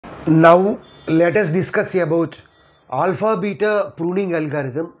Now let us discuss about alpha beta pruning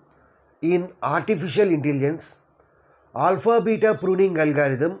algorithm in artificial intelligence. Alpha beta pruning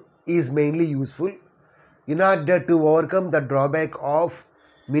algorithm is mainly useful in order to overcome the drawback of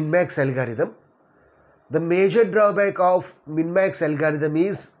min-max algorithm. The major drawback of min-max algorithm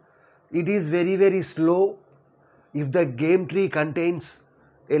is it is very slow if the game tree contains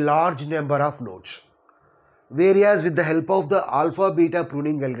a large number of nodes. Whereas with the help of the alpha beta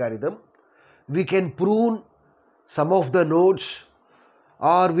pruning algorithm, we can prune some of the nodes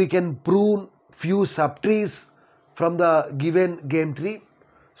or we can prune few subtrees from the given game tree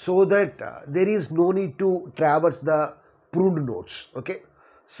so that there is no need to traverse the pruned nodes. Okay,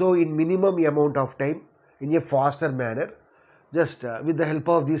 so in minimum amount of time, in a faster manner, just with the help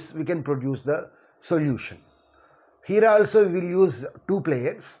of this we can produce the solution. Here also we will use two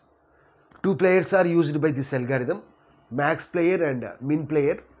players. Two players are used by this algorithm, max player and min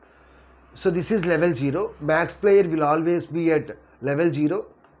player. So this is level 0. Max player will always be at level 0,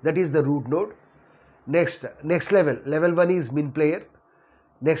 that is the root node. Next level 1 is min player.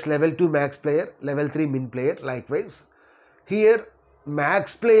 Next level 2 max player, level 3 min player. Likewise, here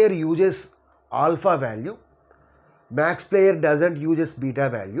max player uses alpha value, max player doesn't uses beta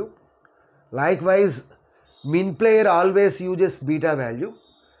value. Likewise, min player always uses beta value,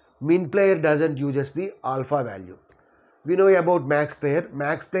 min player doesn't uses the alpha value. We know about max player.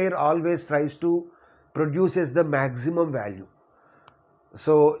 Max player always tries to produces the maximum value.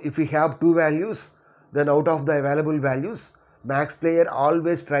 So if we have two values, then out of the available values, max player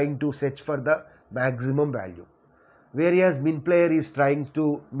always trying to search for the maximum value. Whereas min player is trying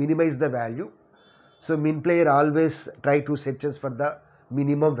to minimize the value. So min player always try to searches for the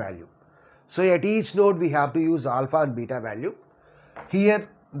minimum value. So at each node we have to use alpha and beta value. Here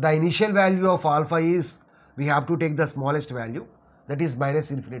the initial value of alpha is, we have to take the smallest value, that is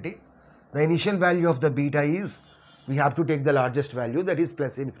minus infinity. The initial value of the beta is, we have to take the largest value, that is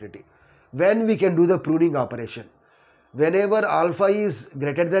plus infinity. When we can do the pruning operation, whenever alpha is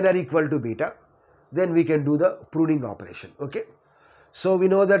greater than or equal to beta, then we can do the pruning operation. Okay, so we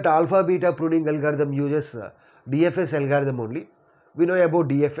know that alpha beta pruning algorithm uses DFS algorithm only. We know about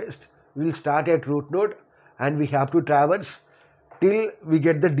DFS. We will start at root node and we have to traverse till we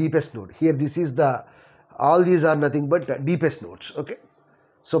get the deepest node. Here this is the, all these are nothing but deepest nodes. Okay,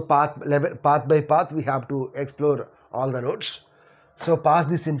 so path by path we have to explore all the nodes. So pass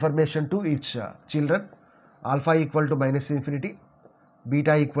this information to its children, alpha equal to minus infinity,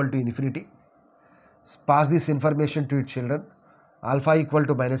 beta equal to infinity. Pass this information to its children, alpha equal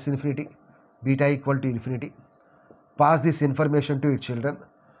to minus infinity, beta equal to infinity. Pass this information to its children,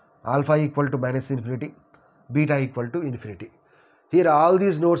 alpha equal to minus infinity, beta equal to infinity. Here all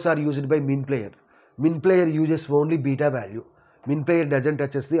these nodes are used by min player. Min player uses only beta value. Min player doesn't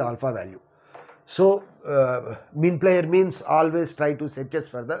touches the alpha value. So min player means always try to searches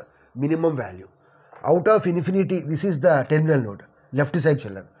for the minimum value. Out of infinity, this is the terminal node, left side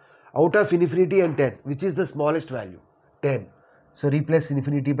children. Out of infinity and 10, which is the smallest value? 10. So replace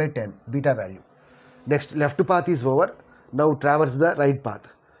infinity by 10, beta value. Next, left path is over. Now traverse the right path.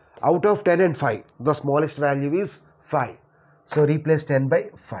 Out of 10 and 5, the smallest value is 5. So replace 10 by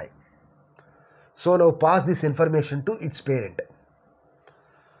 5. So now pass this information to its parent.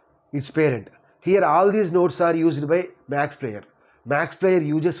 Here all these nodes are used by max player. Max player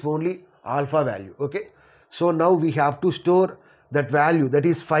uses only alpha value. Okay. So now we have to store that value, that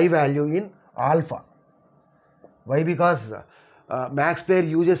is 5 value, in alpha. Why? Because max player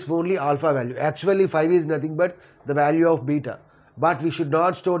uses only alpha value. Actually 5 is nothing but the value of beta. But we should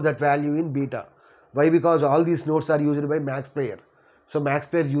not store that value in beta. Why? Because all these nodes are used by max player. So max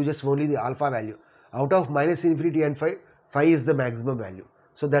player uses only the alpha value. Out of minus infinity and 5, 5 is the maximum value.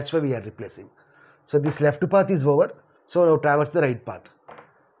 So that's why we are replacing. So this left path is over. So now traverse the right path.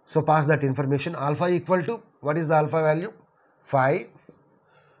 So pass that information. Alpha equal to, what is the alpha value? 5.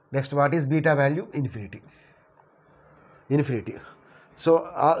 Next, what is beta value? Infinity.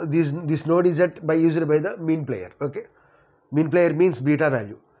 So this node is used by the min player. Okay. Min player means beta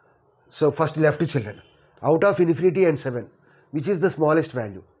value. So first left children. Out of infinity and 7, which is the smallest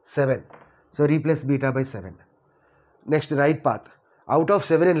value? 7. So replace beta by 7. Next, right path. Out of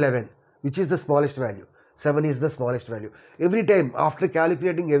 7 and 11, which is the smallest value? 7 is the smallest value. Every time, after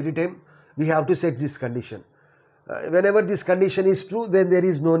calculating every time, we have to set this condition. Whenever this condition is true, then there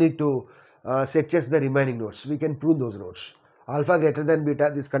is no need to set just the remaining nodes. We can prune those nodes. Alpha greater than beta,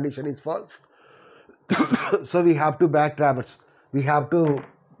 this condition is false. So we have to back traverse. We have to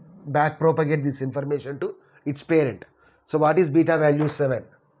back propagate this information to its parent. So what is beta value? 7.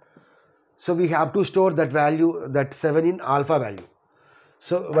 So we have to store that value, that 7, in alpha value.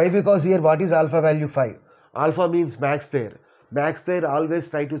 So why? Because here what is alpha value? 5. Alpha means max player. Max player always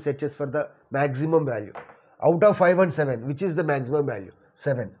try to searches for the maximum value. Out of 5 and 7, which is the maximum value?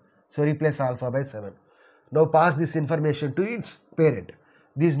 7. So replace alpha by 7. Now pass this information to its parent.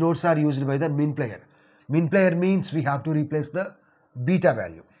 These nodes are used by the min player. Min player means we have to replace the beta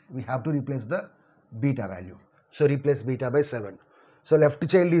value. We have to replace the beta value. So replace beta by 7. So left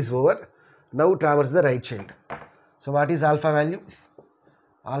child is over. Now traverse the right child. So what is alpha value?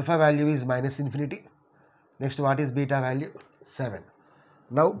 Alpha value is minus infinity. Next, what is beta value? 7.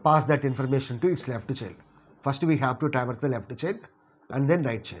 Now pass that information to its left child. First we have to traverse the left child and then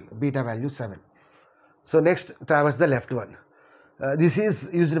right child. Beta value 7. So next traverse the left one. This is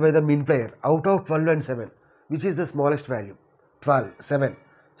used by the min player. Out of 12 and 7, which is the smallest value? 12, 7.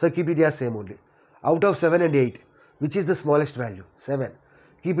 So keep it as same only. Out of 7 and 8, which is the smallest value? 7.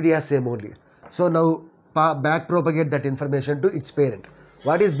 Keep it as same only. So now back propagate that information to its parent.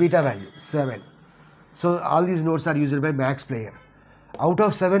 What is beta value? 7. So all these nodes are used by max player. Out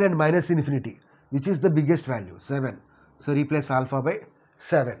of 7 and minus infinity, which is the biggest value? 7. So replace alpha by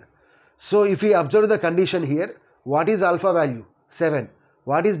 7. So if we observe the condition here, what is alpha value? 7.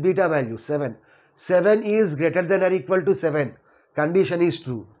 What is beta value? 7. 7 is greater than or equal to 7. Condition is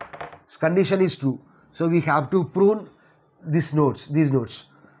true. Condition is true. So we have to prune these nodes.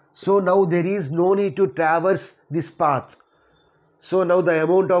 So now there is no need to traverse this path. So now the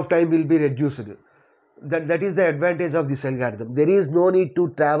amount of time will be reduced. That is the advantage of this algorithm. There is no need to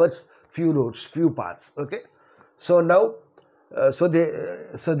traverse few nodes, few paths. Okay. So now, so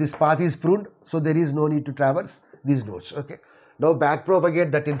this path is pruned. So there is no need to traverse these nodes. Okay. Now back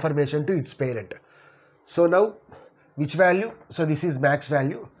propagate that information to its parent. So now which value? So this is max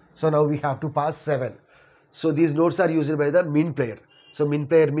value. So now we have to pass 7. So these nodes are used by the min player. So min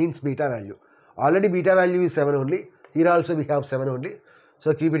player means beta value. Already beta value is 7 only. Here also we have 7 only.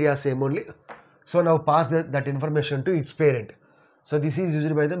 So keep it as same only. So now pass that information to its parent. So this is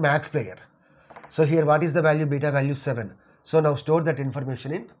used by the max player. So here what is the value? Beta value 7. So now store that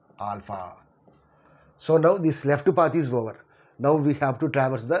information in alpha. So now this left path is over. Now we have to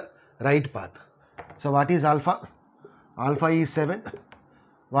traverse the right path. So what is alpha? Alpha is 7.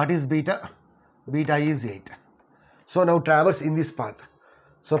 What is beta? Beta is 8. So now traverse in this path.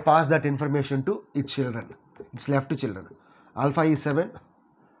 So pass that information to its children, its left children. Alpha is 7.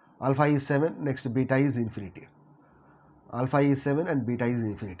 Alpha is 7. Next beta is infinity. Alpha is 7 and beta is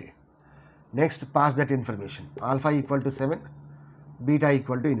infinity. Next pass that information. Alpha equal to 7. Beta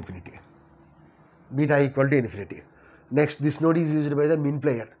equal to infinity. Beta equal to infinity. Next, this node is used by the min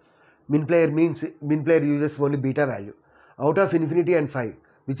player. Min player means min player uses only beta value. Out of infinity and 5,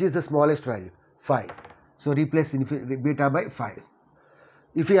 which is the smallest value? 5. So replace beta by 5.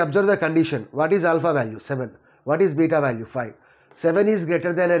 If we observe the condition, what is alpha value? 7. What is beta value? 5. 7 is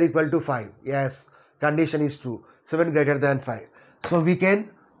greater than or equal to 5. Yes, condition is true. 7 greater than 5. So we can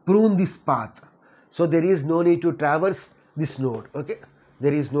prune this path. So there is no need to traverse this node. Okay,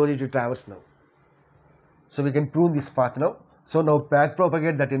 there is no need to traverse now. So we can prune this path now. So now back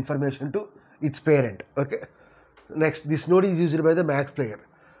propagate that information to its parent. Okay. Next, this node is used by the max player.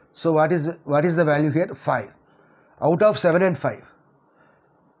 So what is the value here? 5. Out of 7 and 5.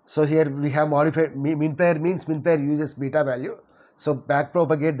 So here we have modified min player means min player uses beta value. So back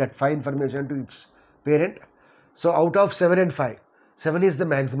propagate that 5 information to its parent. So out of 7 and 5, 7 is the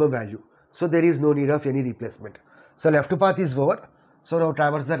maximum value. So there is no need of any replacement. So left path is over. So now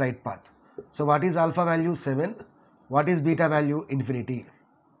traverse the right path. So what is alpha value? 7. What is beta value? Infinity.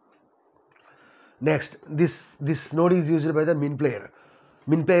 Next, this node is used by the min player.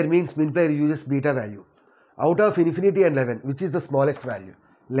 Min player means min player uses beta value. Out of infinity and 11, which is the smallest value?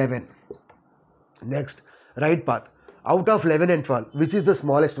 11. Next, right path. Out of 11 and 12, which is the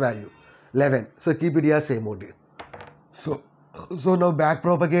smallest value? 11. So keep it as same only. So now back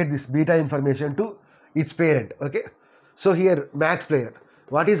propagate this beta information to its parent. Okay. So here max player.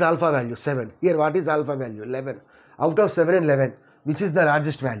 What is alpha value? 7. Here what is alpha value? 11. Out of 7 and 11, which is the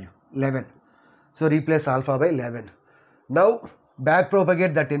largest value? 11. So replace alpha by 11. Now back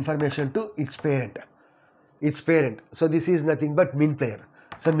propagate that information to its parent. Its parent. So this is nothing but min player.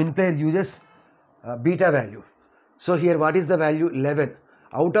 So min player uses beta value. So here what is the value? 11.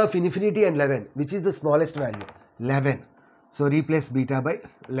 Out of infinity and 11, which is the smallest value? 11. So replace beta by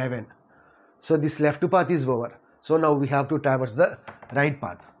 11. So this left path is over. So now we have to traverse the right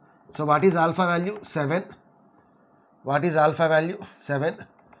path. So what is alpha value? 7. What is alpha value? 7.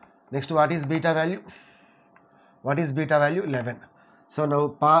 Next, what is beta value? What is beta value? 11. So now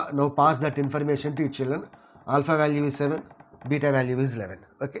pass that information to its children. Alpha value is 7. Beta value is 11.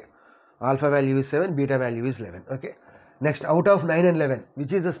 Okay. Alpha value is 7. Beta value is 11. Okay. Next, out of 9 and 11,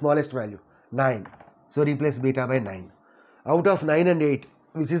 which is the smallest value? 9. So replace beta by 9. Out of 9 and 8,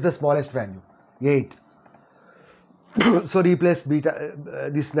 which is the smallest value? 8. So replace beta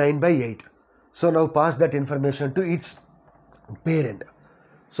this 9 by 8. So now pass that information to its parent.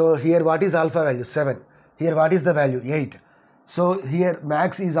 So here what is alpha value? 7. Here what is the value? 8. So here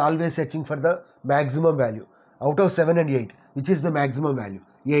max is always searching for the maximum value. Out of 7 and 8, which is the maximum value?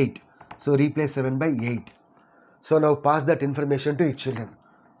 8. So replace 7 by 8. So now pass that information to its children.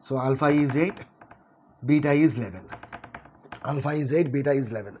 So alpha is 8, beta is 11. Alpha is 8, beta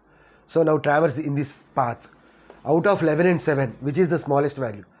is 11. So now traverse in this path. Out of 11 and 7, which is the smallest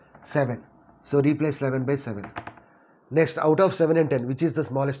value? 7. So replace 11 by 7. Next, out of 7 and 10, which is the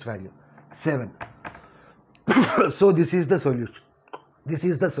smallest value? 7. So this is the solution. This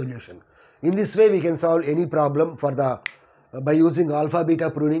is the solution. In this way, we can solve any problem for the by using alpha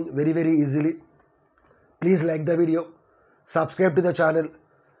beta pruning very easily. Please like the video, subscribe to the channel,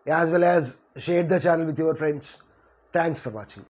 as well as share the channel with your friends. Thanks for watching.